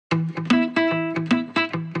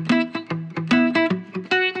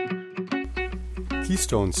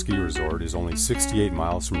Keystone Ski Resort is only 68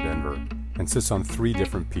 miles from Denver and sits on 3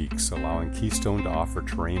 different peaks, allowing Keystone to offer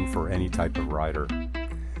terrain for any type of rider.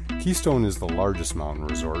 Keystone is the largest mountain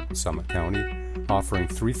resort in Summit County, offering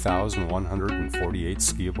 3,148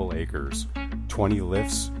 skiable acres, 20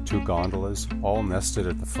 lifts, 2 gondolas, all nested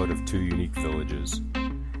at the foot of 2 unique villages.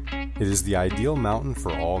 It is the ideal mountain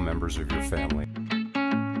for all members of your family.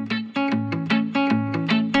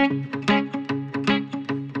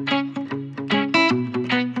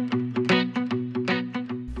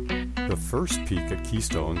 The first peak at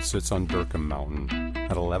Keystone sits on Durkin Mountain.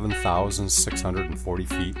 At 11,640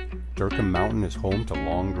 feet, Durkin Mountain is home to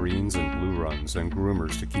long greens and blue runs and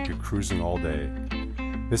groomers to keep you cruising all day.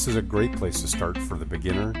 This is a great place to start for the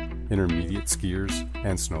beginner, intermediate skiers,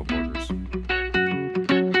 and snowboarders.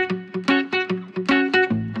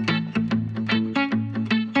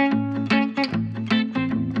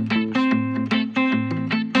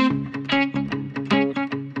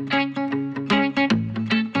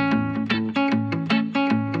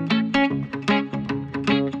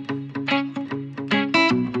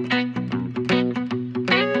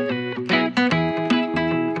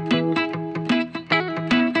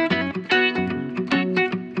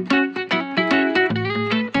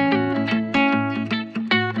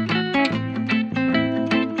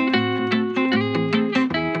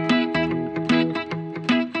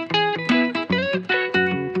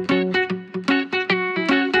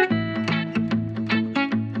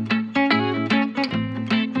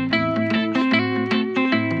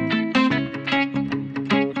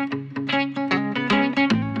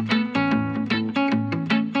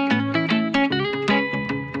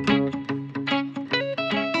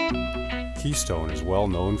 Keystone is well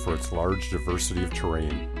known for its large diversity of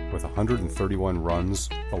terrain, with 131 runs,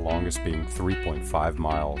 the longest being 3.5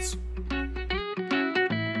 miles.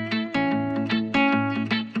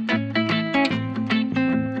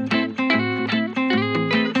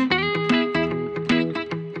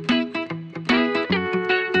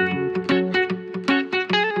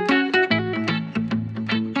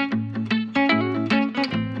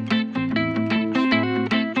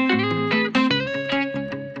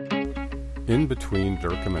 In between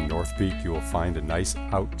Durkin and North Peak, you will find a nice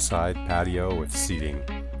outside patio with seating.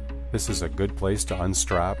 This is a good place to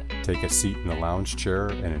unstrap, take a seat in the lounge chair,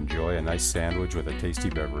 and enjoy a nice sandwich with a tasty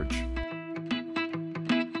beverage.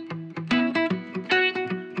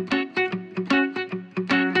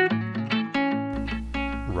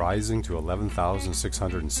 Rising to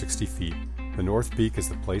 11,660 feet, the North Peak is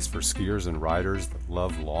the place for skiers and riders that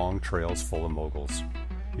love long trails full of moguls.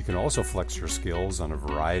 You can also flex your skills on a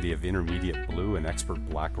variety of intermediate blue and expert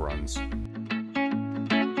black runs.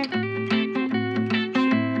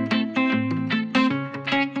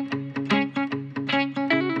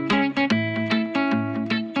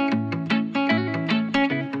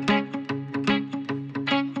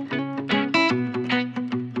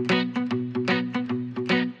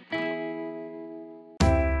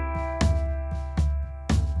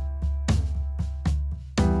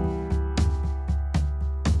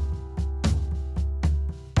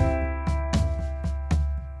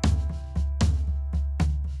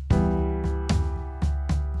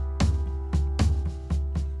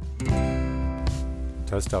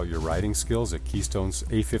 Test out your riding skills at Keystone's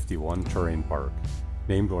A51 Terrain Park,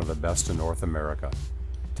 named one of the best in North America.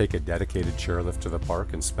 Take a dedicated chairlift to the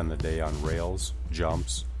park and spend the day on rails,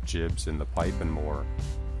 jumps, jibs, in the pipe, and more.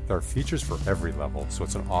 There are features for every level, so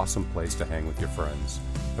it's an awesome place to hang with your friends.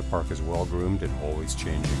 The park is well groomed and always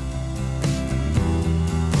changing.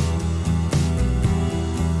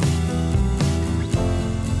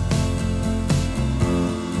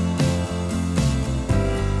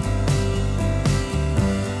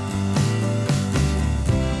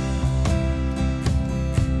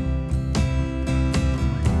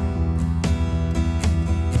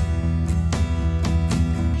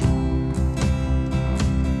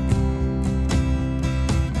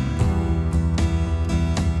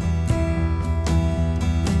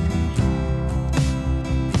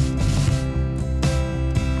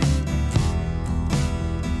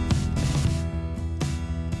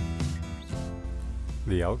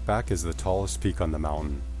 The Outback is the tallest peak on the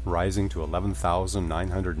mountain, rising to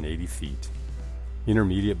 11,980 feet.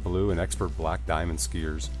 Intermediate blue and expert black diamond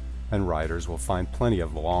skiers and riders will find plenty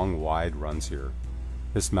of long, wide runs here.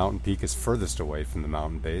 This mountain peak is furthest away from the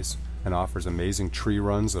mountain base and offers amazing tree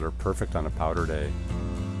runs that are perfect on a powder day.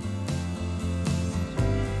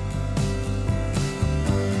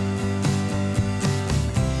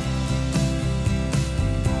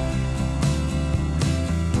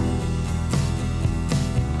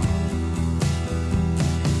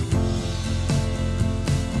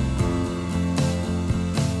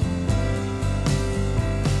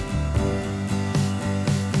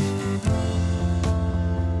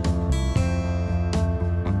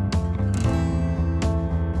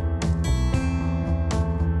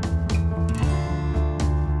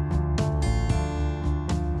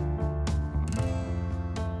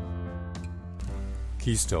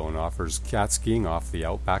 Keystone offers cat skiing off the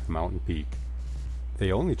Outback Mountain Peak.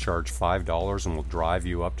 They only charge $5 and will drive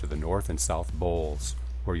you up to the North and South Bowls,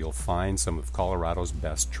 where you'll find some of Colorado's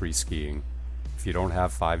best tree skiing. If you don't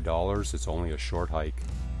have $5, it's only a short hike.